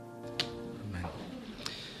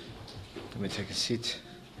Let me take a seat.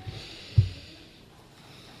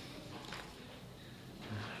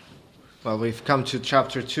 Well, we've come to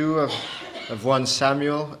chapter 2 of 1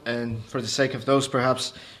 Samuel, and for the sake of those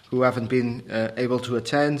perhaps who haven't been able to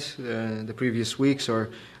attend the previous weeks or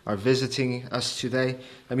are visiting us today,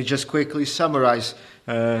 let me just quickly summarize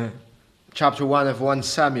chapter 1 of 1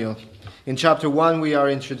 Samuel. In chapter 1, we are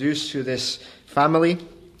introduced to this family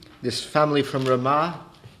from Ramah,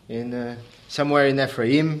 somewhere in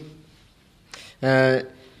Ephraim. The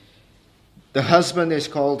husband is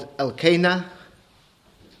called Elkanah.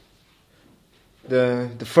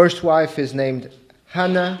 The first wife is named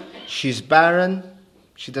Hannah. She's barren.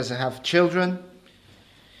 She doesn't have children.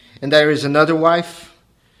 And there is another wife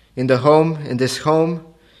in this home.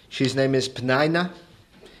 She's name is Peninnah.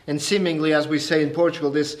 And seemingly, as we say in Portugal,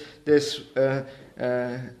 this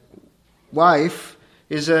wife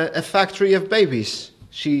is a factory of babies.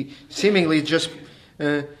 She seemingly just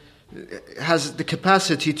has the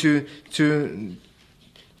capacity to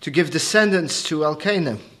give descendants to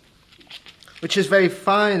Elkanah, which is very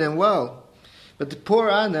fine and well. But the poor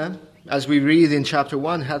Anna, as we read in chapter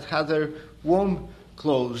 1, had her womb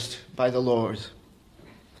closed by the Lord.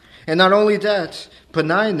 And not only that,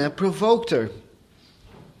 Peninnah provoked her.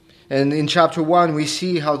 And in chapter 1, we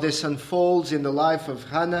see how this unfolds in the life of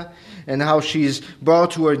Hannah and how she's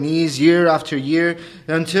brought to her knees year after year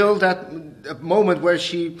until that moment where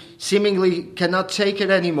she seemingly cannot take it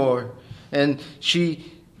anymore. And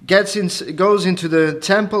she goes into the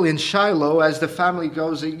temple in Shiloh as the family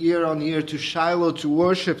goes year on year to Shiloh to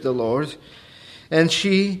worship the Lord. And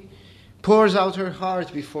she pours out her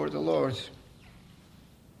heart before the Lord.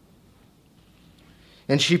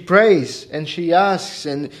 And she prays, and she asks,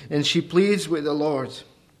 and she pleads with the Lord.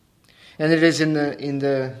 And it is in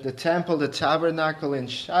the temple, the tabernacle in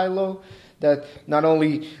Shiloh, that not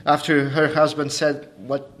only after her husband said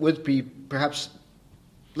what would be perhaps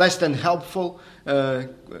less than helpful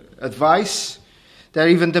advice, that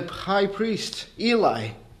even the high priest, Eli,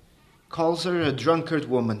 calls her a drunkard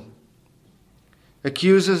woman,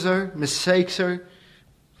 accuses her, mistakes her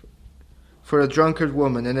for a drunkard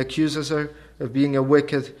woman, and accuses her of being a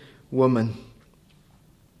wicked woman.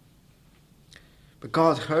 But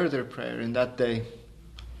God heard her prayer in that day.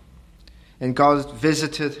 And God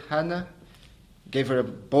visited Hannah, gave her a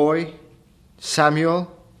boy,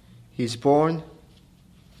 Samuel. He's born.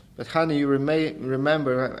 But Hannah, you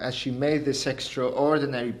remember, as she made this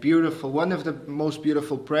extraordinary, beautiful, one of the most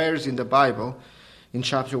beautiful prayers in the Bible, in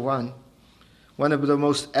chapter 1, one of the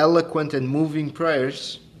most eloquent and moving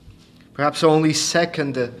prayers, perhaps only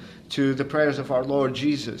second to the prayers of our Lord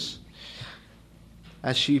Jesus.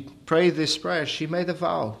 As she prayed this prayer, she made a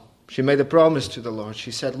vow. She made a promise to the Lord.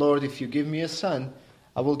 She said, Lord, if you give me a son,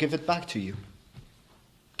 I will give it back to you.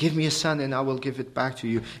 Give me a son and I will give it back to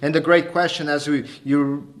you. And the great question as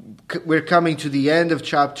we're coming to the end of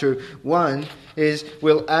chapter 1 is,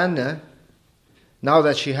 will Anna, now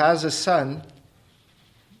that she has a son,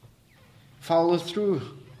 follow through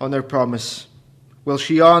on her promise? Will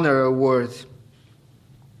she honor her word?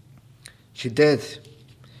 She did.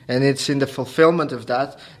 And it's in the fulfillment of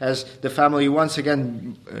that, as the family once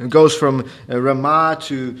again goes from Ramah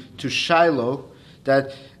to Shiloh,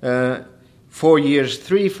 that 4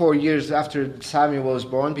 years after Samuel was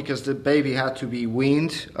born, because the baby had to be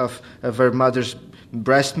weaned of her mother's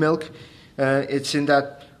breast milk, it's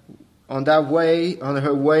on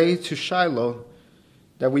her way to Shiloh,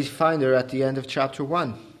 that we find her at the end of chapter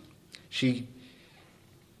 1. She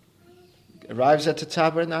arrives at the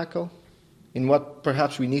tabernacle. In what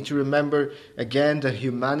perhaps we need to remember, again, the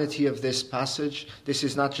humanity of this passage. This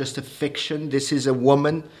is not just a fiction. This is a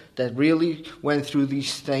woman that really went through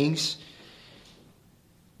these things.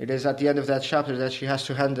 It is at the end of that chapter that she has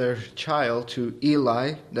to hand her child to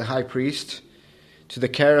Eli, the high priest, to the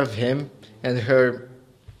care of him and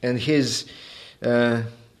his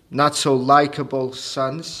not so likable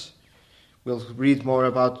sons. We'll read more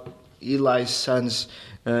about Eli's sons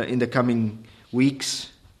in the coming weeks.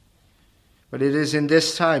 But it is in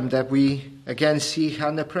this time that we again see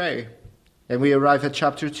Hannah pray. And we arrive at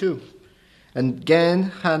chapter 2. And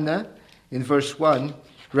again, Hannah, in verse 1,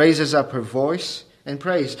 raises up her voice and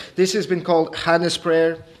prays. This has been called Hannah's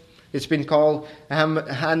prayer. It's been called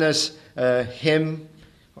Hannah's hymn.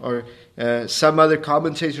 Or some other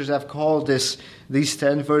commentators have called these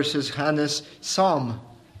 10 verses Hannah's psalm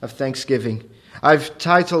of thanksgiving. I've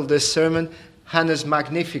titled this sermon, Hannah's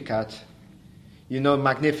Magnificat. You know,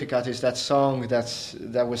 Magnificat is that song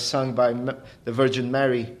that was sung by the Virgin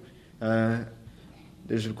Mary.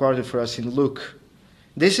 There's recorded for us in Luke.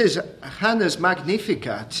 This is Hannah's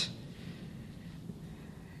Magnificat.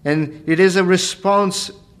 And it is a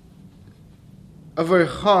response of her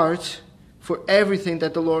heart for everything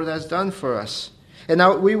that the Lord has done for us. And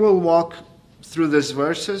now we will walk through these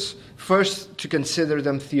verses, first to consider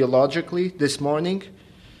them theologically this morning.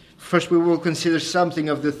 First we will consider something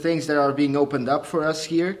of the things that are being opened up for us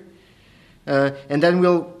here. And then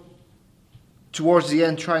we'll, towards the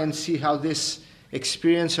end, try and see how this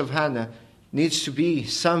experience of Hannah needs to be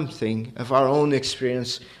something of our own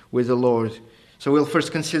experience with the Lord. So we'll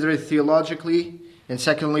first consider it theologically, and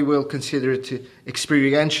secondly we'll consider it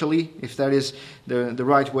experientially, if that is the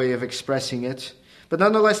right way of expressing it. But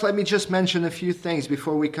nonetheless, let me just mention a few things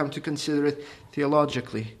before we come to consider it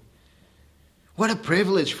theologically. What a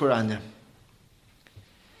privilege for Hannah.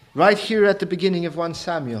 Right here at the beginning of 1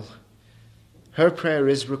 Samuel, her prayer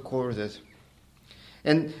is recorded.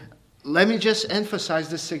 And let me just emphasize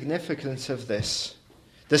the significance of this.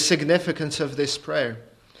 The significance of this prayer.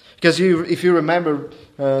 Because if you remember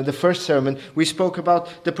the first sermon, we spoke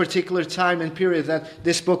about the particular time and period that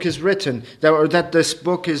this book is written, that this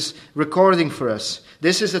book is recording for us.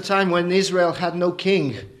 This is the time when Israel had no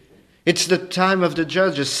king. It's the time of the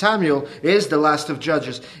judges. Samuel is the last of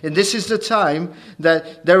judges. And this is the time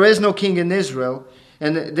that there is no king in Israel.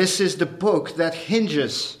 And this is the book that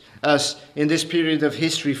hinges us in this period of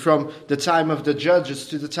history from the time of the judges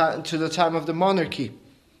to the time of the monarchy.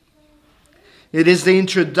 It is the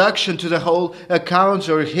introduction to the whole account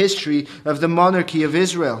or history of the monarchy of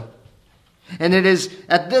Israel. And it is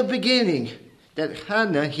at the beginning that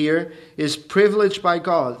Hannah here is privileged by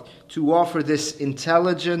God to offer this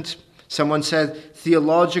intelligent, someone said,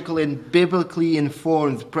 theological and biblically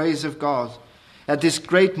informed praise of God. At this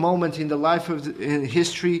great moment in the life in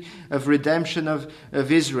history of redemption of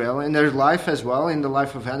Israel, in their life as well, in the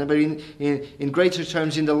life of Hannah, but in greater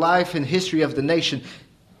terms, in the life and history of the nation,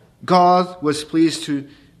 God was pleased to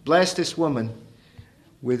bless this woman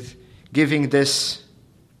with giving her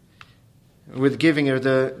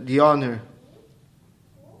the honor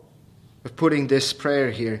of putting this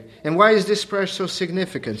prayer here. And why is this prayer so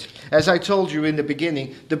significant? As I told you in the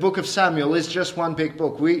beginning, the book of Samuel is just one big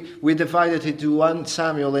book. We divided it into 1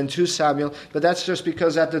 Samuel and 2 Samuel, but that's just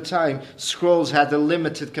because at the time scrolls had a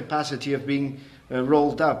limited capacity of being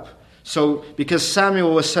rolled up. So, because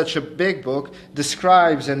Samuel was such a big book, the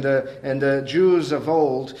scribes and the Jews of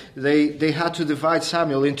old, they had to divide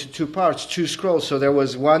Samuel into 2 parts, 2 scrolls. So there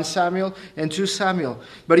was 1 Samuel and 2 Samuel.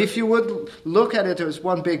 But if you would look at it as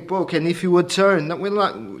one big book, and if you would turn,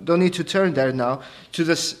 don't need to turn there now, to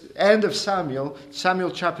the end of Samuel,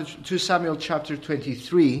 2 Samuel chapter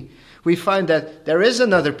 23, we find that there is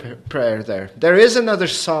another prayer there. There is another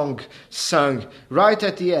song sung right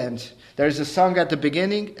at the end. There is a song at the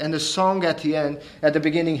beginning and a song at the end. At the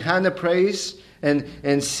beginning, Hannah prays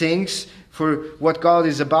and sings for what God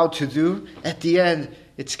is about to do. At the end,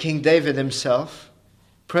 it's King David himself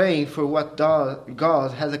praying for what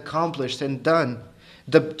God has accomplished and done.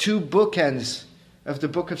 The 2 bookends of the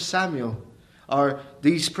book of Samuel are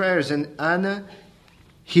these prayers. And Hannah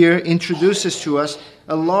here introduces to us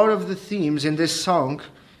a lot of the themes in this song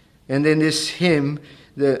and in this hymn.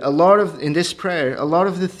 In this prayer, a lot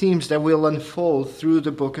of the themes that will unfold through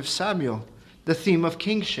the book of Samuel. The theme of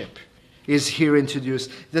kingship is here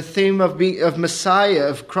introduced. The theme of Messiah,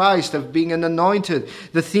 of Christ, of being an anointed.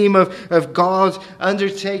 The theme of God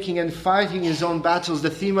undertaking and fighting his own battles. The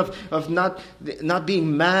theme of not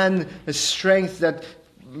being man, a strength that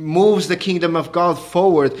moves the kingdom of God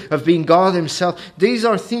forward, of being God himself. These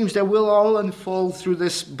are themes that will all unfold through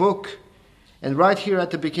this book. And right here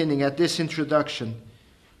at the beginning, at this introduction,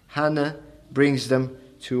 Hannah brings them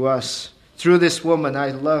to us. Through this woman,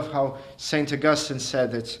 I love how St. Augustine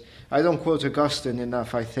said it. I don't quote Augustine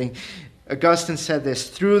enough, I think. Augustine said this: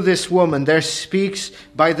 through this woman, there speaks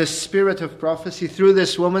by the spirit of prophecy. Through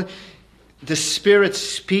this woman, the Spirit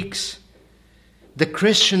speaks the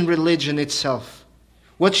Christian religion itself.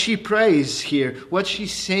 What she prays here, what she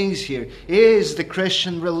sings here, is the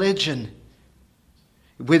Christian religion,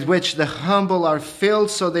 with which the humble are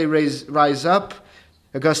filled so they rise up,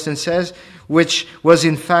 Augustine says, which was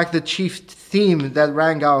in fact the chief theme that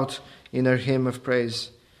rang out in her hymn of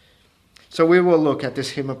praise. So we will look at this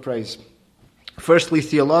hymn of praise. Firstly,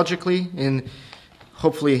 theologically,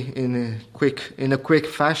 hopefully in a quick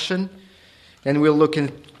fashion, and we'll look in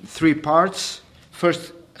 3 parts.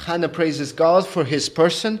 First, Hannah praises God for his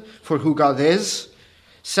person, for who God is.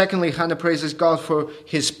 Secondly, Hannah praises God for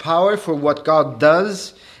his power, for what God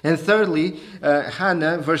does. And thirdly,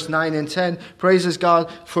 Hannah, verse 9 and 10, praises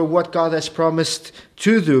God for what God has promised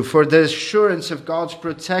to do, for the assurance of God's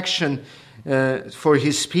protection for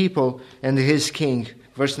his people and his king.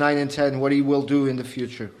 Verse 9 and 10, what he will do in the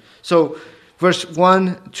future. So, verse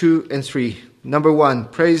 1, 2, and 3. Number 1,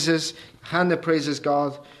 Hannah praises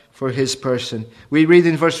God for his person. We read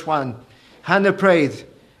in verse 1, Hannah prayed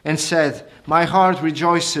and said, my heart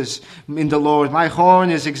rejoices in the Lord. My horn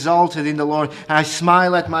is exalted in the Lord. I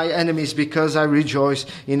smile at my enemies because I rejoice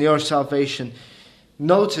in your salvation.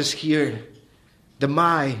 Notice here,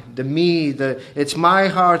 it's my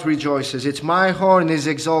heart rejoices. It's my horn is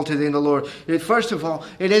exalted in the Lord. First of all,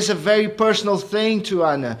 it is a very personal thing to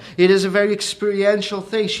Hannah. It is a very experiential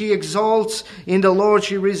thing. She exalts in the Lord.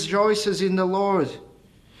 She rejoices in the Lord.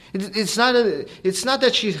 It's not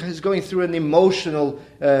that she is going through an emotional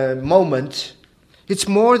moment. It's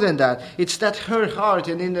more than that. It's that her heart,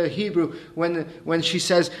 and in the Hebrew, when she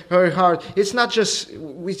says her heart, it's not just,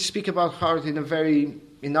 we speak about heart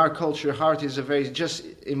in our culture, heart is a very just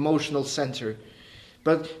emotional center.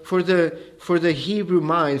 But for the Hebrew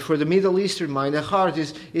mind, for the Middle Eastern mind, the heart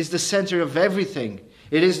is the center of everything.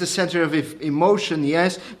 It is the center of emotion,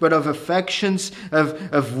 yes, but of affections,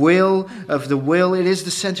 of will, of the will. It is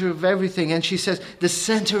the center of everything. And she says, the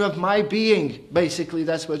center of my being. Basically,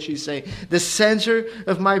 that's what she's saying. The center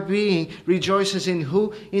of my being rejoices in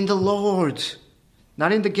who? In the Lord.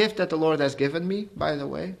 Not in the gift that the Lord has given me, by the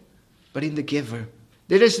way, but in the giver.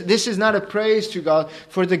 This is not a praise to God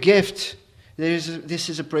for the gift. This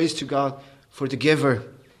is a praise to God for the giver.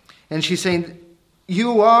 And she's saying,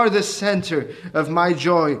 you are the center of my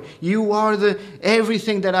joy. You are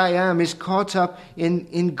everything that I am is caught up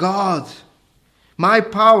in God. My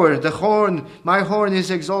power, my horn is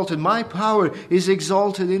exalted. My power is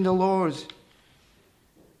exalted in the Lord.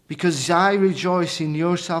 Because I rejoice in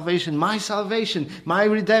your salvation, my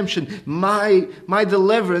redemption, my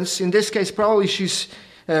deliverance. In this case, probably she's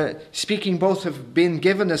speaking both of being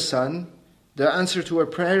given a son, the answer to her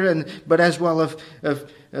prayer, but as well of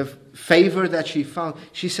favor that she found.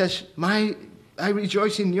 She says, I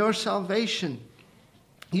rejoice in your salvation.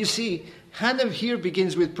 You see, Hannah here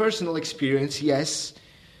begins with personal experience, yes,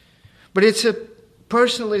 but it's a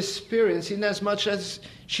personal experience in as much as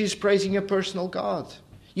she's praising a personal God.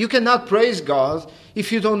 You cannot praise God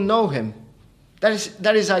if you don't know Him.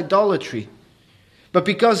 That is idolatry. But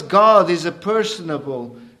because God is a person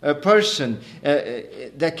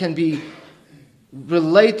that can be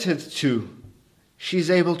related to, she's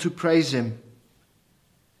able to praise Him.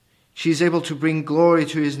 She's able to bring glory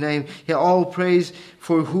to His name. All praise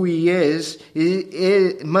for who He is,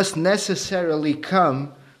 it must necessarily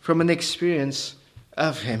come from an experience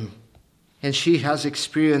of Him. And she has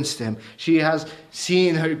experienced Him. She has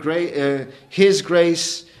seen His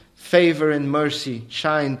grace, favor, and mercy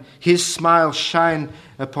shine. His smile shine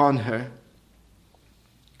upon her.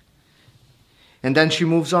 And then she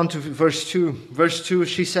moves on to verse 2. Verse 2,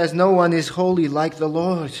 she says, no one is holy like the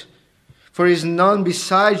Lord. For there is none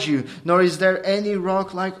beside you, nor is there any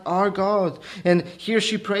rock like our God. And here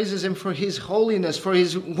she praises Him for His holiness, for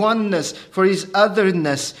His oneness, for His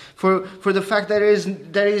otherness, for the fact that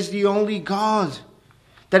there is the only God,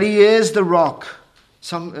 that He is the rock.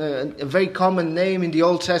 A very common name in the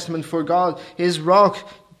Old Testament for God is rock.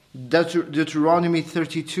 Deuteronomy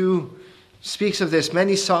 32 speaks of this.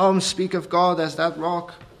 Many Psalms speak of God as that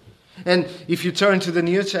rock. And if you turn to the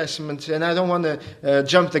New Testament, and I don't want to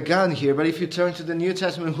jump the gun here, but if you turn to the New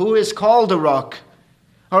Testament, who is called the rock?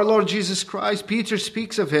 Our Lord Jesus Christ. Peter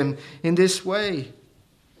speaks of Him in this way.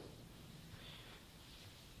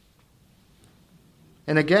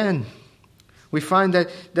 And again, we find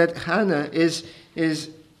that Hannah is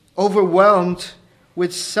overwhelmed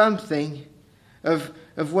with something of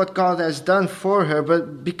what God has done for her,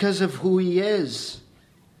 but because of who He is.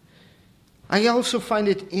 I also find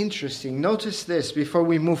it interesting. Notice this before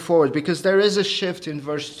we move forward, because there is a shift in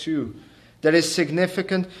verse 2 that is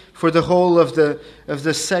significant for the whole of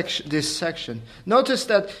this section. Notice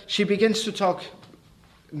that she begins to talk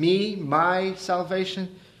my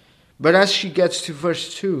salvation, but as she gets to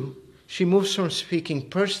verse 2, she moves from speaking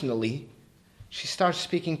personally, she starts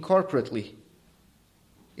speaking corporately.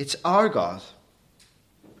 It's our God.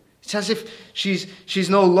 It's as if she's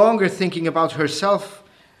no longer thinking about herself.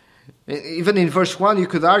 Even in verse 1, you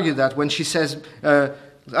could argue that when she says,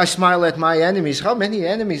 I smile at my enemies. How many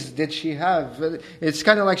enemies did she have? It's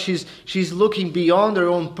kind of like she's looking beyond her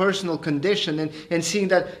own personal condition and seeing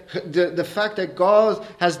that the fact that God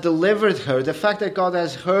has delivered her, the fact that God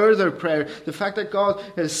has heard her prayer, the fact that God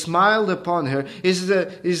has smiled upon her is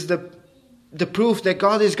the proof that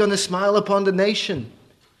God is going to smile upon the nation.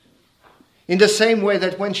 In the same way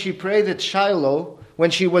that when she prayed at Shiloh, when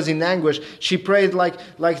she was in anguish, she prayed like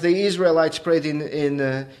the Israelites prayed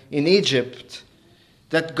in Egypt,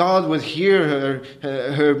 that God would hear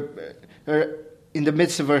her in the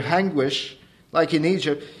midst of her anguish, like in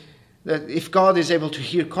Egypt. that if God is able to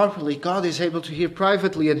hear corporately, God is able to hear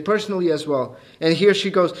privately and personally as well. And here she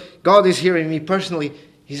goes, God is hearing me personally.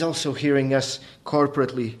 He's also hearing us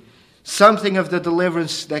corporately. Something of the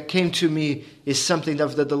deliverance that came to me is something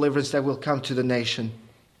of the deliverance that will come to the nation.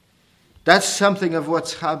 That's something of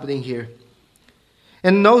what's happening here.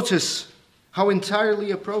 And notice how entirely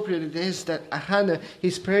appropriate it is that Hannah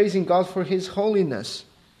is praising God for His holiness.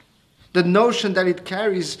 The notion that it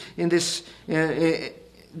carries in this,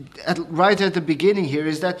 right at the beginning here,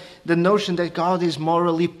 is that the notion that God is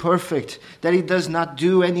morally perfect, that He does not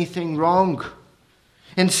do anything wrong.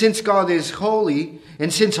 And since God is holy,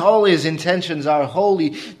 and since all His intentions are holy,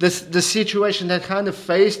 the situation that Hannah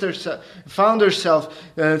found herself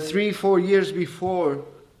 3-4 years before,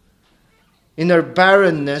 in her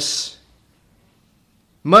barrenness,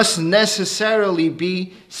 must necessarily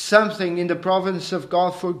be something in the providence of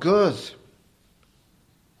God for good.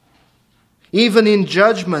 Even in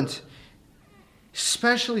judgment,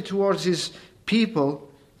 especially towards His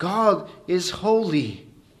people, God is holy.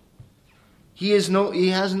 He has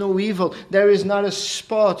no evil. There is not a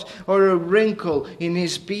spot or a wrinkle in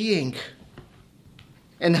His being.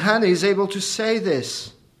 And Hannah is able to say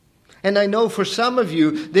this. And I know for some of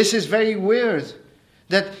you, this is very weird.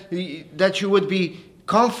 That you would be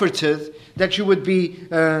comforted, that you would be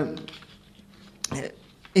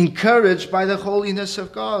encouraged by the holiness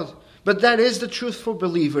of God. But that is the truth for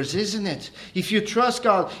believers, isn't it? If you trust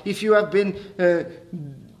God, if you have been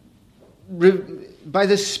by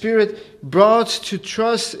the Spirit brought to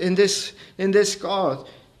trust in this God,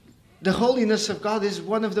 the holiness of God is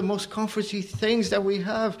one of the most comforting things that we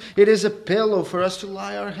have. It is a pillow for us to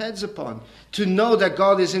lie our heads upon. To know that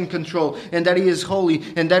God is in control and that He is holy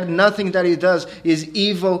and that nothing that He does is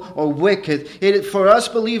evil or wicked. For us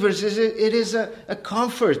believers, it is a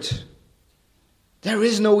comfort. There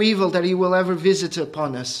is no evil that He will ever visit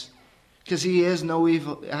upon us, because He has no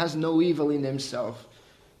evil in Himself.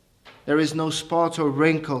 There is no spot or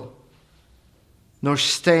wrinkle, nor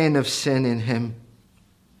stain of sin in Him.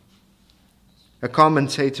 A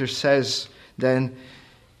commentator says then,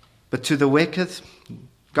 but to the wicked,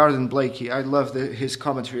 Garden Blakey, I love his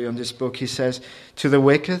commentary on this book. He says, to the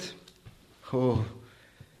wicked,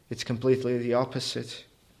 it's completely the opposite.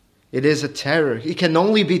 It is a terror. It can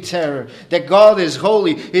only be terror. That God is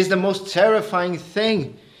holy is the most terrifying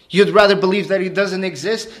thing. You'd rather believe that He doesn't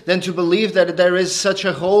exist than to believe that there is such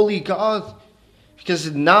a holy God.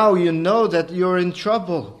 Because now you know that you're in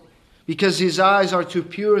trouble. Because His eyes are too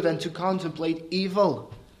pure than to contemplate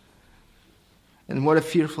evil. And what a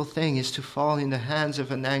fearful thing is to fall in the hands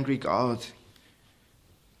of an angry God.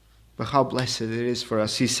 But how blessed it is for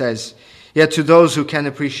us. He says, yet to those who can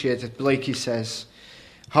appreciate it, Blakey says,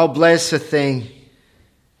 how blessed a thing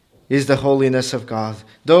is the holiness of God.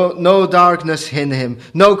 Though no darkness in Him,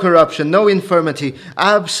 no corruption, no infirmity,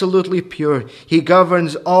 absolutely pure. He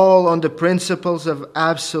governs all on the principles of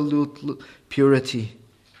absolute purity.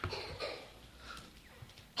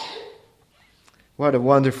 What a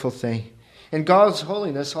wonderful thing. And God's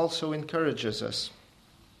holiness also encourages us.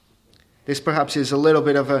 This perhaps is a little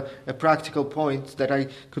bit of a practical point that I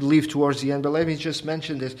could leave towards the end, but let me just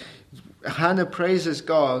mention this. Hannah praises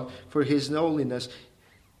God for His holiness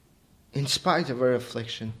in spite of her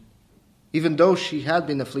affliction. Even though she had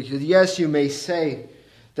been afflicted. Yes, you may say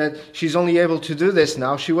that she's only able to do this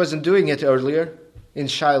now. She wasn't doing it earlier in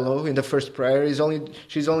Shiloh, in the first prayer.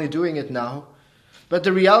 She's only doing it now. But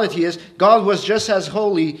the reality is, God was just as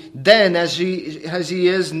holy then as He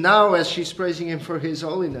is now, as she's praising Him for His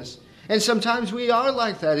holiness. And sometimes we are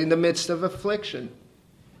like that in the midst of affliction.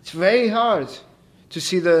 It's very hard to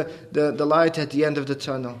see the light at the end of the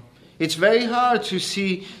tunnel. It's very hard to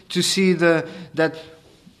see that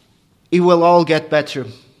it will all get better.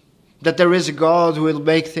 That there is a God who will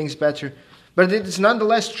make things better. But it is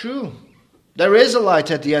nonetheless true. There is a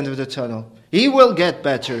light at the end of the tunnel. He will get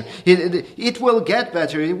better. It will get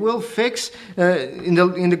better. It will fix, in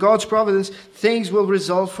the God's providence, things will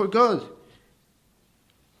resolve for good.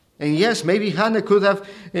 And yes, maybe Hannah could have,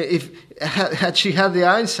 had she had the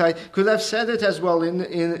hindsight, could have said it as well in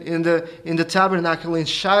the tabernacle in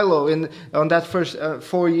Shiloh on that first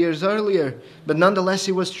 4 years earlier. But nonetheless,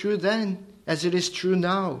 it was true then, as it is true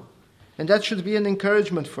now. And that should be an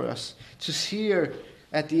encouragement for us to see her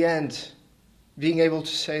at the end being able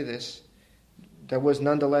to say this. That was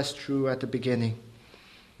nonetheless true at the beginning.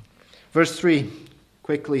 Verse 3,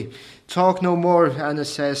 quickly. Talk no more, Hannah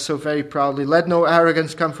says so very proudly. Let no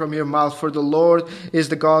arrogance come from your mouth, for the Lord is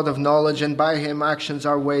the God of knowledge, and by Him actions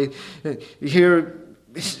are weighed. Here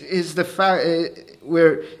is the fact,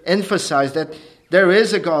 we're emphasized that There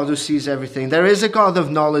is a God who sees everything. There is a God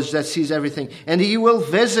of knowledge that sees everything. And He will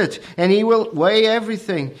visit and He will weigh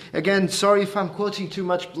everything. Again, sorry if I'm quoting too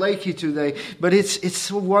much Blakey today, but it's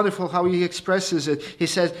so wonderful how he expresses it. He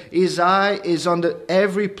says, His eye is on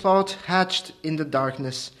every plot hatched in the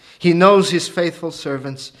darkness. He knows His faithful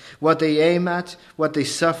servants, what they aim at, what they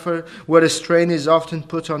suffer, what a strain is often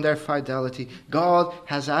put on their fidelity. God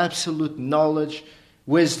has absolute knowledge,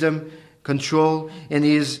 wisdom, control, and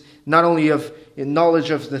He is not only of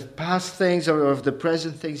knowledge of the past things or of the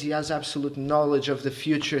present things, He has absolute knowledge of the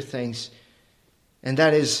future things. And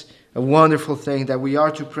that is a wonderful thing that we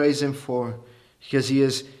are to praise Him for, because He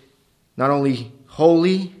is not only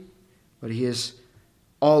holy, but He is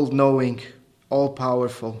all-knowing,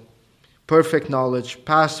 all-powerful, perfect knowledge,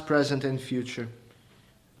 past, present, and future,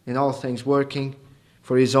 in all things working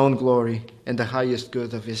for His own glory and the highest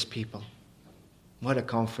good of His people. What a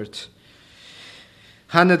comfort.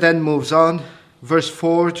 Hannah then moves on, verse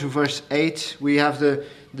 4 to verse 8. We have the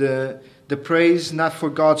praise not for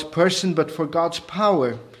God's person, but for God's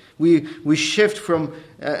power. We shift from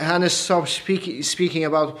Hannah stops speaking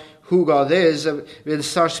about who God is, and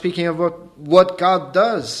start speaking about what God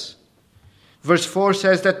does. Verse 4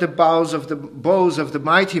 says that the bows of the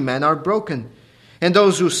mighty men are broken. And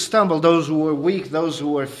those who stumble, those who were weak, those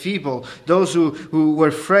who were feeble, those who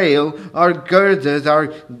were frail, are girded,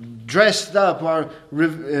 are dressed up, are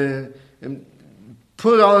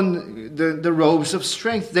put on the robes of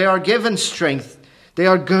strength. They are given strength. They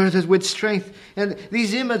are girded with strength. And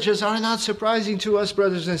these images are not surprising to us,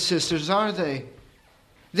 brothers and sisters, are they?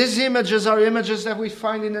 These images are images that we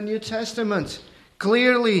find in the New Testament,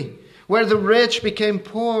 clearly, where the rich became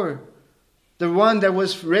poor. The one that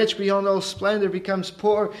was rich beyond all splendor becomes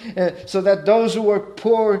poor, so that those who were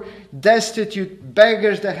poor, destitute,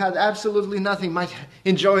 beggars that had absolutely nothing might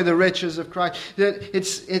enjoy the riches of Christ.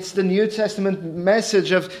 It's the New Testament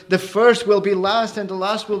message of the first will be last and the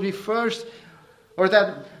last will be first. Or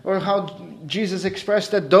how Jesus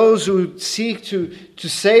expressed that those who seek to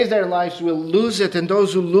save their lives will lose it, and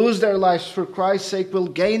those who lose their lives for Christ's sake will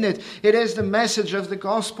gain it. It is the message of the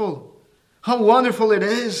gospel. How wonderful it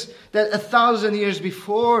is that 1,000 years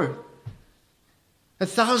before,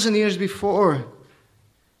 that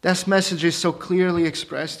message is so clearly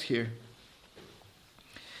expressed here.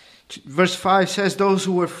 Verse 5 says, those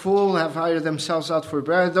who were full have hired themselves out for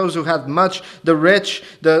bread. Those who had much, the rich,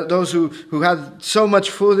 those who had so much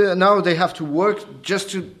food, now they have to work just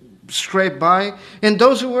to scrape by. And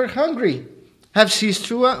those who were hungry have ceased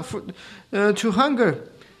to hunger.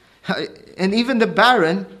 And even the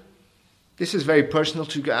barren, this is very personal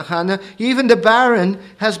to Hannah, even the barren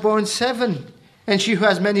has borne 7, and she who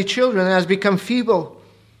has many children has become feeble.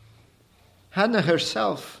 Hannah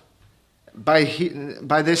herself, by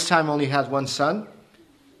this time only had 1 son,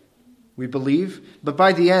 we believe. But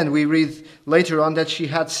by the end, we read later on that she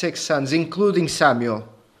had 6 sons, including Samuel.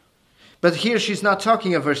 But here she's not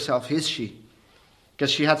talking of herself, is she? Because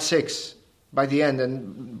she had 6 by the end,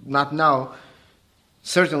 and not now.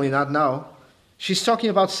 Certainly not now. She's talking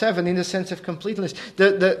about 7 in the sense of completeness.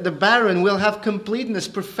 The barren will have completeness,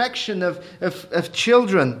 perfection of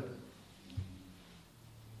children.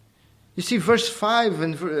 You see, verse 5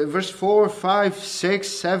 and verse 4, 5, 6,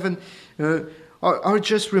 7 are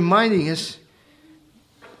just reminding us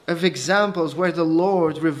of examples where the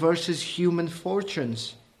Lord reverses human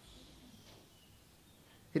fortunes.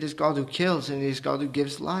 It is God who kills, and it is God who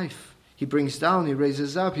gives life. He brings down, He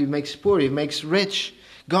raises up, He makes poor, He makes rich.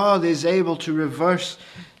 God is able to reverse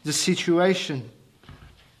the situation.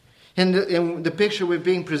 And the picture we're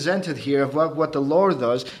being presented here of what the Lord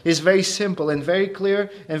does is very simple and very clear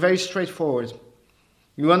and very straightforward.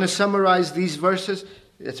 You want to summarize these verses?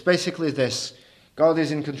 It's basically this. God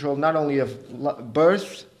is in control not only of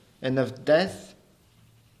birth and of death,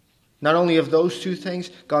 not only of those 2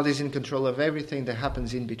 things, God is in control of everything that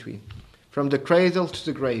happens in between. From the cradle to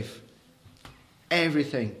the grave.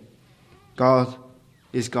 Everything. God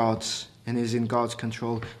is God's and is in God's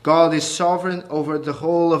control. God is sovereign over the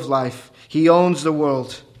whole of life. He owns the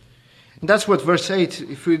world. And that's what verse 8,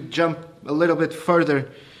 if we jump a little bit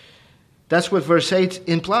further, that's what verse 8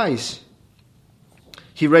 implies.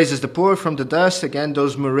 He raises the poor from the dust, again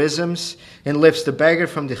those merisms, and lifts the beggar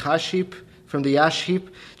from the ash heap,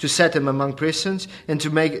 to set them among prisons and to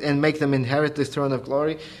make them inherit the throne of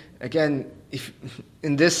glory. Again, if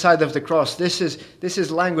in this side of the cross, this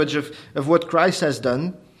is language of what Christ has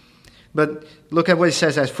done. But look at what he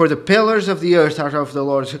says: for the pillars of the earth are of the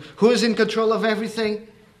Lord. Who is in control of everything?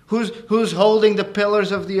 Who's holding the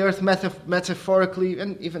pillars of the earth metaphorically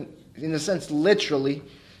and even in a sense literally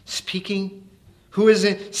speaking? Who is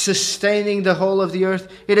sustaining the whole of the earth?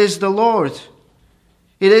 It is the Lord.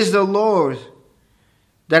 It is the Lord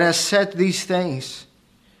that has set these things.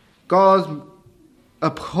 God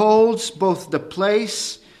upholds both the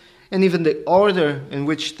place and even the order in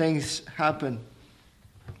which things happen.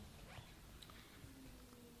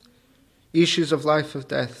 Issues of life or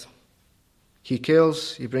death. He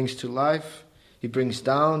kills, He brings to life, He brings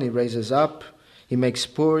down, He raises up, He makes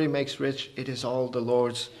poor, He makes rich. It is all the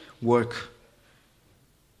Lord's work.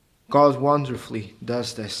 God wonderfully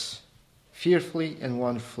does this. Fearfully and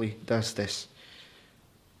wonderfully does this.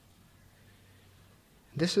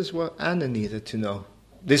 This is what Anna needed to know.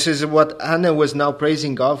 This is what Anna was now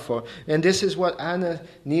praising God for. And this is what Anna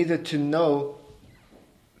needed to know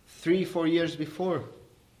 3-4 years before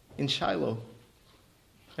in Shiloh.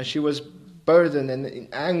 As she was burdened and in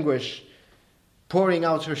anguish, pouring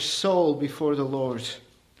out her soul before the Lord.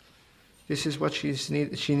 This is what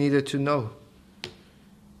she needed to know.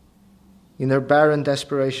 In her barren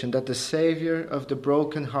desperation, that the Savior of the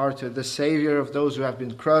brokenhearted, the Savior of those who have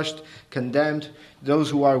been crushed, condemned, those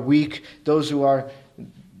who are weak, those who are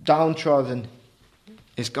downtrodden,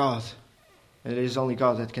 is God. And it is only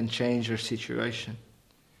God that can change her situation.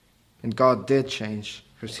 And God did change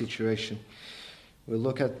her situation. We'll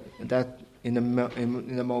look at that in a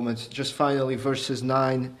moment. Just finally, verse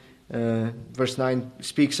 9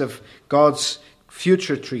 speaks of God's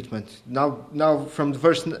future treatment. Now from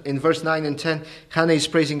verse 9 and 10, Hannah is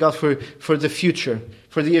praising God for the future,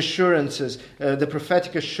 for the assurances, the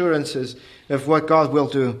prophetic assurances of what God will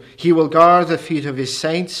do. He will guard the feet of His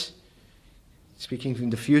saints, speaking in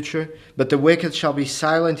the future, but the wicked shall be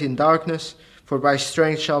silent in darkness, for by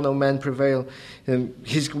strength shall no man prevail.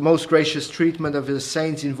 His most gracious treatment of His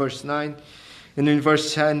saints in verse 9. And in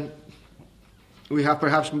verse 10, we have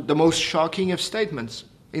perhaps the most shocking of statements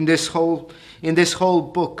in this whole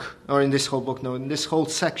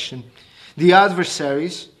section. The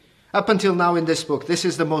adversaries, up until now in this book, this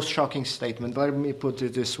is the most shocking statement. Let me put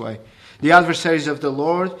it this way. The adversaries of the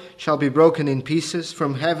Lord shall be broken in pieces.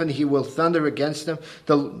 From heaven He will thunder against them.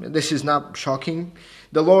 This is not shocking.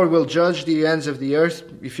 The Lord will judge the ends of the earth.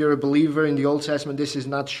 If you're a believer in the Old Testament, this is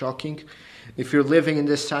not shocking. If you're living in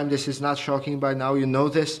this time, this is not shocking by now. You know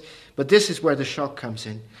this. But this is where the shock comes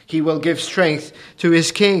in. He will give strength to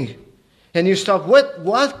His king. And you stop.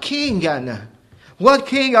 What king, Anna? What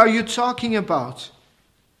king are you talking about?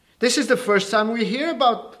 This is the first time we hear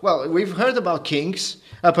about, we've heard about kings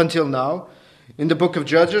up until now. In the book of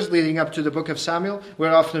Judges, leading up to the book of Samuel,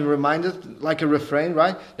 we're often reminded, like a refrain,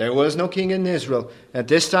 right? There was no king in Israel. At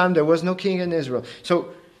this time, there was no king in Israel.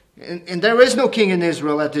 So, and there is no king in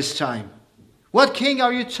Israel at this time. What king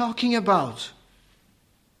are you talking about?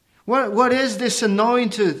 What is this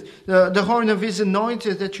anointed, the horn of His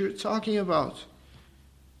anointed that you're talking about?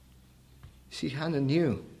 See, Hannah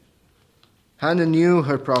knew. Hannah knew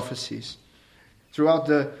her prophecies. Throughout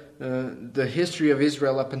the history of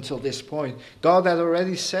Israel up until this point, God had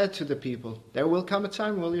already said to the people, there will come a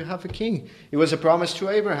time when you have a king. It was a promise to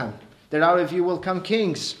Abraham, that out of you will come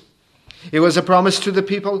kings. It was a promise to the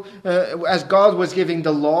people, as God was giving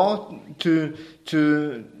the law to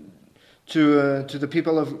the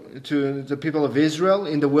people of Israel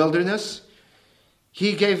in the wilderness.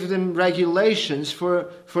 He gave them regulations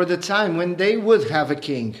for the time when they would have a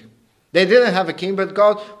king. They didn't have a king, but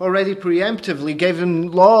God already preemptively gave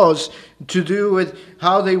them laws to do with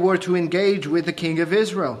how they were to engage with the king of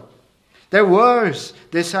Israel. There was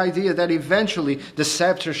this idea that eventually the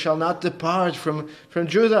scepter shall not depart from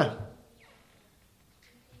Judah.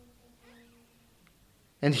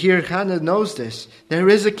 And here Hannah knows this. There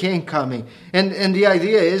is a king coming. And the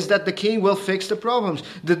idea is that the king will fix the problems.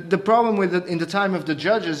 The problem with in the time of the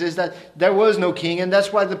judges is that there was no king. And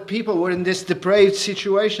that's why the people were in this depraved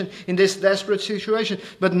situation, in this desperate situation.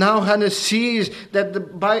 But now Hannah sees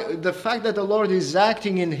that by the fact that the Lord is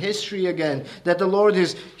acting in history again, that the Lord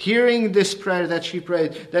is hearing this prayer that she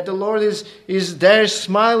prayed, that the Lord is there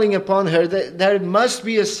smiling upon her, that there must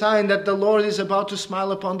be a sign that the Lord is about to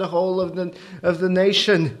smile upon the whole of the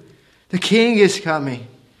nation. The king is coming.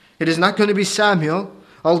 It is not going to be Samuel,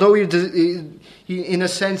 although he in a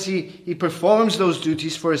sense, he performs those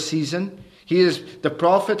duties for a season. He is the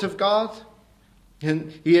prophet of God.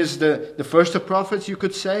 And he is the first of prophets, you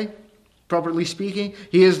could say, properly speaking.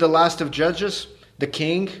 He is the last of judges, the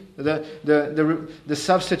king, the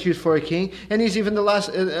substitute for a king. And he's even the last,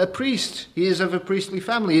 a priest. He is of a priestly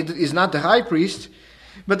family. He is not the high priest.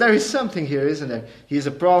 But there is something here, isn't there? He is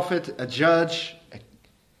a prophet, a judge,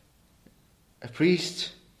 a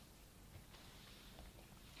priest.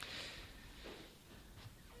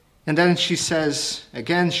 And then she says,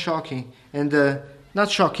 again shocking, and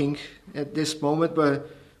not shocking at this moment,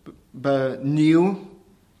 but new,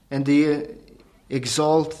 and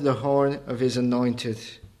exalt the horn of his anointed.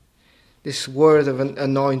 This word of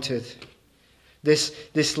anointed,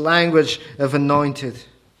 this language of anointed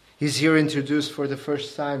is here introduced for the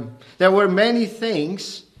first time. There were many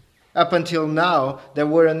things up until now that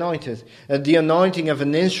were anointed. The anointing of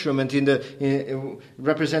an instrument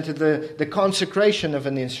represented the consecration of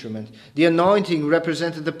an instrument. The anointing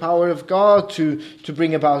represented the power of God to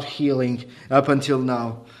bring about healing up until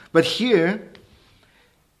now. But here,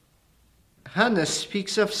 Hannah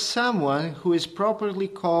speaks of someone who is properly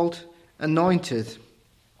called anointed,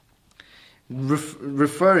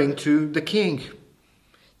 referring to the king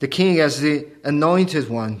as the anointed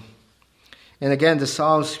one. And again, the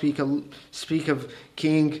Psalms speak of a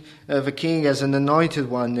king as an anointed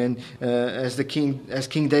one, and as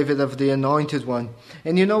King David of the anointed one.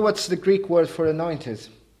 And you know what's the Greek word for anointed,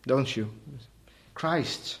 don't you?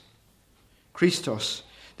 Christ, Christos.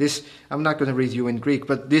 This I'm not going to read you in Greek,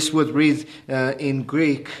 but this would read in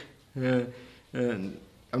Greek. I'm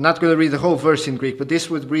not going to read the whole verse in Greek, but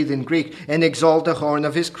this would read in Greek, and exalt the horn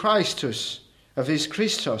of his Christus, of his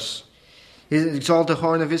Christos. Exalt the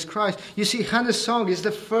horn of his Christ. You see, Hannah's song is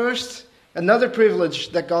another privilege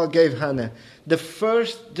that God gave Hannah. The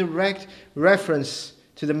first direct reference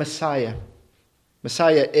to the Messiah.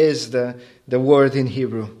 Messiah is the word in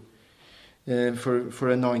Hebrew for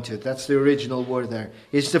anointed. That's the original word there.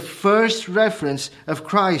 It's the first reference of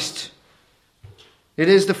Christ. It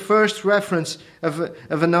is the first reference of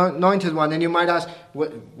an anointed one. And you might ask,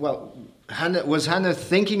 well, was Hannah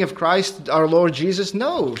thinking of Christ, our Lord Jesus?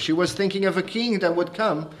 No, she was thinking of a king that would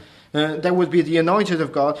come. That would be the anointed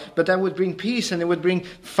of God, but that would bring peace and it would bring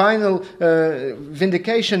final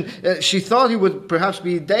vindication. She thought it would perhaps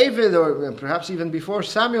be David or perhaps even before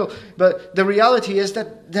Samuel, but the reality is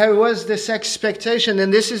that there was this expectation,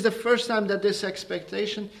 and this is the first time that this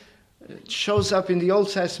expectation shows up in the Old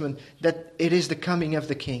Testament, that it is the coming of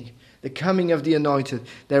the king, the coming of the anointed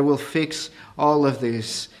that will fix all of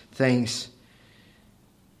these things.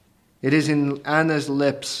 It is in Anna's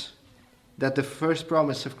lips that the first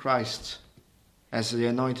promise of Christ as the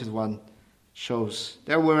anointed one shows.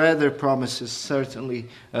 There were other promises, certainly,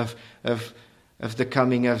 of the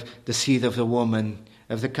coming of the seed of the woman,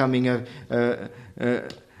 of the coming of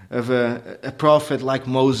a prophet like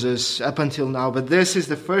Moses up until now. But this is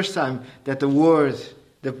the first time that the word,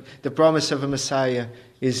 the promise of a Messiah,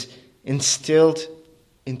 is instilled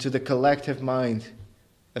into the collective mind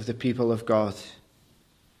of the people of God.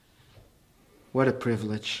 What a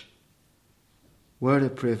privilege. What a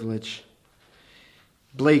privilege.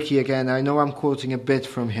 Blakey again, I know I'm quoting a bit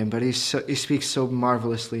from him, but he speaks so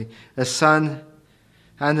marvelously. A son,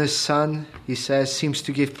 Hannah's son, he says, seems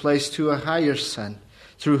to give place to a higher son,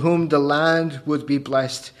 through whom the land would be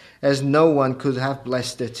blessed, as no one could have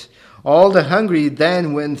blessed it. All the hungry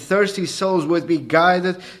then, when thirsty souls would be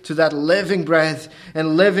guided to that living bread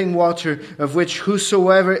and living water, of which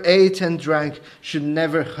whosoever ate and drank should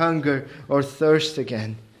never hunger or thirst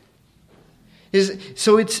again.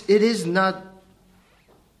 So it is not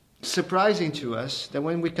surprising to us that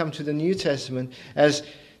when we come to the New Testament, as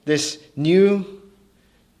this new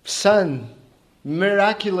son,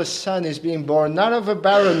 miraculous son is being born, not of a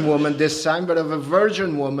barren woman this time, but of a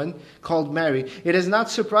virgin woman called Mary. It is not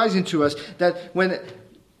surprising to us that when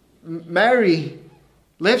Mary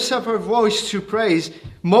lifts up her voice to praise,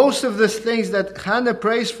 most of the things that Hannah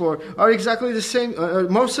prays for are exactly the same.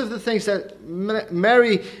 Most of the things that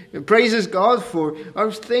Mary praises God for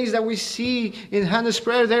are things that we see in Hannah's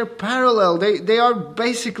prayer. They're parallel. They are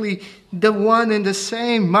basically the one and the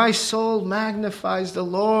same. My soul magnifies the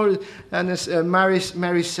Lord. And as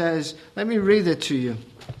Mary says, let me read it to you.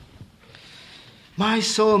 My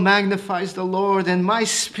soul magnifies the Lord, and my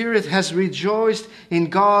spirit has rejoiced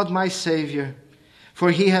in God my Savior. For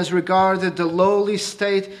he has regarded the lowly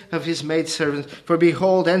state of his maidservant. For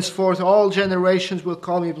behold, henceforth all generations will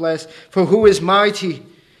call me blessed. For he who is mighty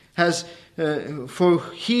has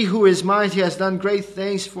done great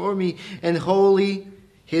things for me, and holy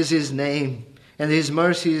is his name. And his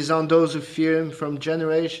mercy is on those who fear him from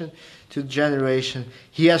generation to generation.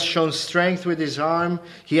 He has shown strength with his arm.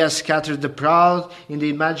 He has scattered the proud in the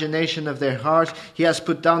imagination of their heart. He has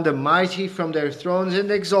put down the mighty from their thrones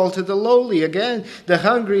and exalted the lowly. Again, the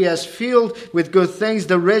hungry he has filled with good things.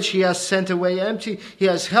 The rich he has sent away empty. He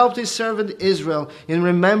has helped his servant Israel in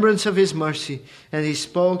remembrance of his mercy. And he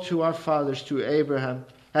spoke to our fathers, to Abraham,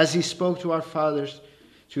 as he spoke to our fathers,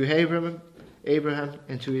 to Abraham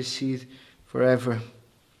and to his seed forever.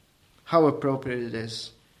 How appropriate it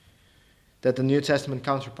is that the New Testament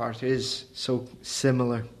counterpart is so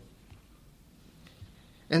similar.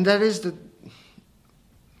 And there is the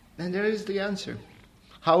answer.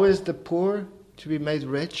 How is the poor to be made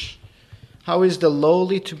rich? How is the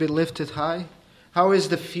lowly to be lifted high? How is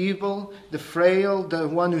the feeble, the frail, the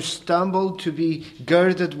one who stumbled to be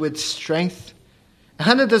girded with strength?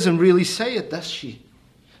 Hannah doesn't really say it, does she?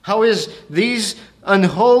 How is the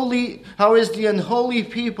unholy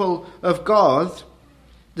people of God,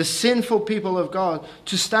 the sinful people of God,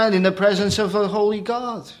 to stand in the presence of a holy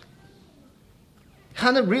God?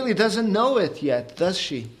 Hannah really doesn't know it yet, does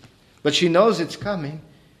she? But she knows it's coming.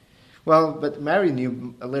 Well, but Mary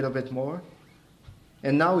knew a little bit more.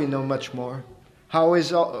 And now we know much more. How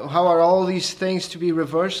are all these things to be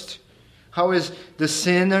reversed? How is the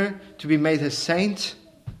sinner to be made a saint?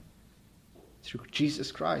 Through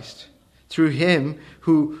Jesus Christ. Through Him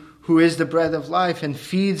who is the bread of life and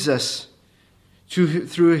feeds us.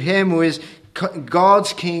 Through Him who is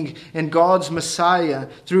God's King and God's Messiah.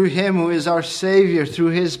 Through Him who is our Savior. Through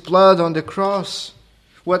His blood on the cross.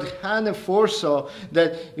 What Hannah foresaw,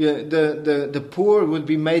 that the poor would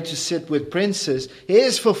be made to sit with princes,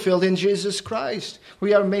 is fulfilled in Jesus Christ.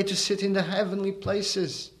 We are made to sit in the heavenly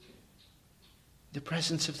places. The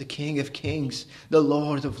presence of the King of Kings, the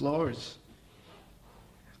Lord of Lords.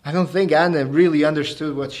 I don't think Hannah really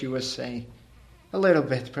understood what she was saying. A little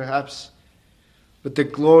bit, perhaps. But the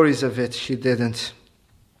glories of it, she didn't.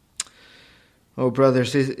 Oh,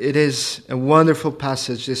 brothers, it is a wonderful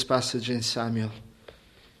passage, this passage in Samuel.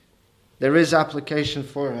 There is application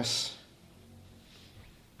for us.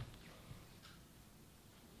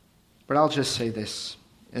 But I'll just say this,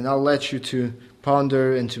 and I'll let you to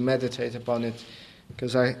ponder and to meditate upon it,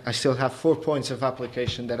 because I still have 4 points of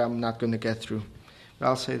application that I'm not going to get through. But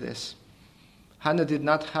I'll say this. Hannah did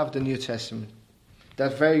not have the New Testament.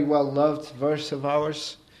 That very well-loved verse of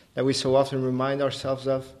ours that we so often remind ourselves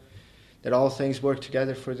of, that all things work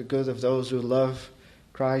together for the good of those who love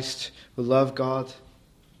Christ, who love God,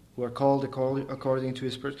 who are called according to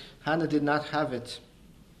His purpose. Hannah did not have it.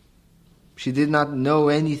 She did not know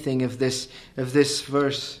anything of this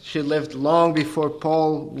verse. She lived long before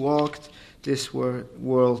Paul walked this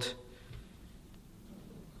world.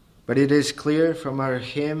 But it is clear from her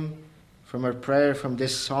hymn, from her prayer, from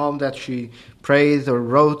this psalm that she prayed or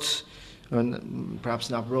wrote, or perhaps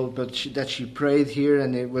not wrote, but that she prayed here,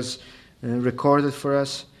 and it was recorded for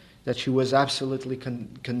us, that she was absolutely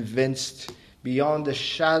convinced beyond the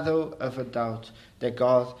shadow of a doubt that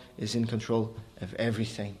God is in control of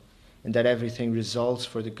everything, and that everything results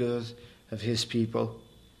for the good of His people,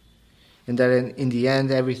 and that in the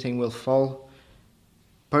end everything will fall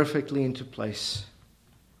perfectly into place,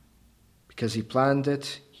 because He planned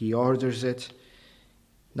it, He orders it,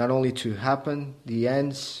 not only to happen, the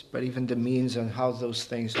ends, but even the means and how those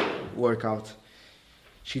things work out.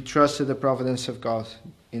 She trusted the providence of God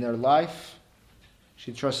in her life.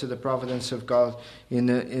 She trusted the providence of God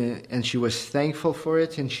and she was thankful for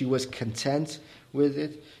it, and she was content with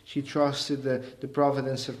it. She trusted the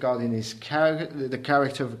providence of God in His character, the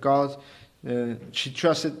character of God. She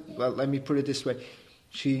trusted, well, let me put it this way.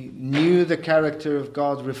 She knew the character of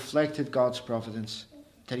God reflected God's providence.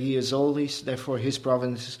 That He is holy, therefore His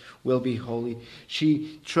providence will be holy.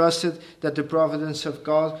 She trusted that the providence of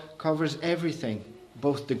God covers everything,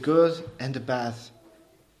 both the good and the bad.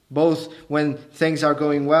 Both when things are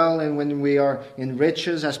going well and when we are in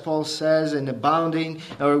riches, as Paul says, and abounding,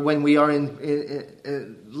 or when we are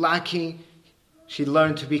in lacking, she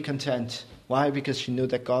learned to be content. Why? Because she knew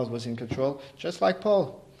that God was in control, just like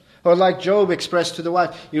Paul. Or like Job expressed to the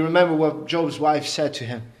wife. You remember what Job's wife said to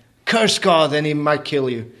him. Curse God and He might kill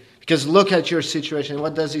you. Because look at your situation.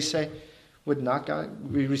 What does he say? Would not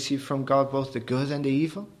we receive from God both the good and the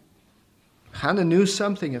evil? Hannah knew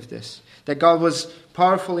something of this. That God was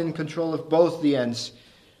powerful in control of both the ends.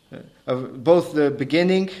 Of both the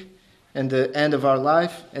beginning and the end of our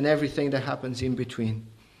life and everything that happens in between.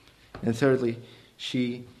 And thirdly,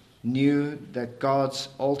 she knew that God's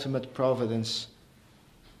ultimate providence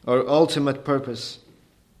or ultimate purpose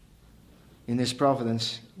in His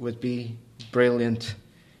providence would be brilliant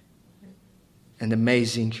and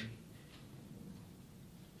amazing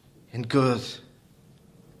and good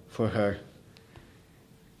for her.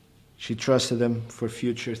 She trusted Him for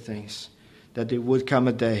future things, that there would come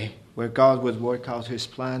a day where God would work out His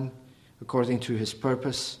plan according to His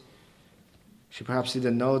purpose. She perhaps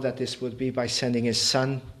didn't know that this would be by sending His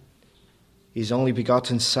Son, His only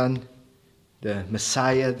begotten Son, the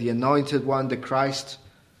Messiah, the Anointed One, the Christ.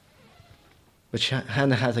 But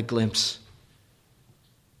Hannah had a glimpse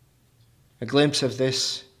of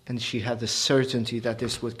this, and she had the certainty that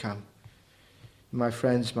this would come. My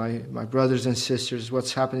friends, my brothers and sisters,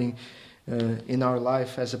 what's happening in our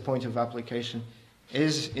life as a point of application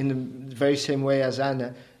is, in the very same way as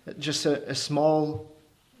Anna, just a small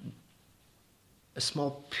a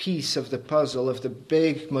small piece of the puzzle, of the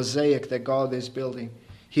big mosaic that God is building.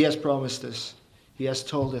 He has promised us. He has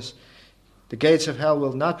told us. The gates of hell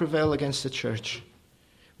will not prevail against the church.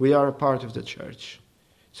 We are a part of the church.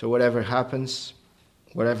 So whatever happens,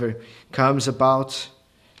 whatever comes about,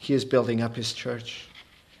 He is building up His church.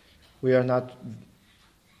 We're not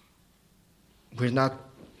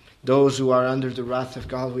those who are under the wrath of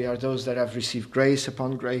God. We are those that have received grace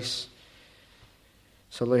upon grace.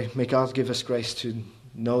 So may God give us grace to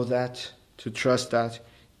know that, to trust that,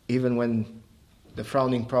 even when the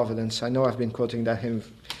frowning providence, I know I've been quoting that hymn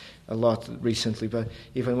a lot recently, but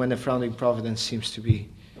even when the frowning providence seems to be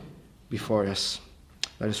before us,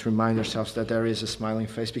 let us remind ourselves that there is a smiling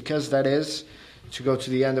face, because that is, to go to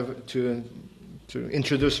the end of, to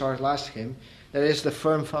introduce our last hymn, that is the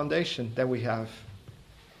firm foundation that we have.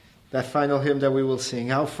 That final hymn that we will sing.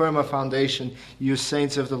 How firm a foundation, you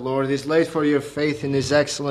saints of the Lord, is laid for your faith in His excellent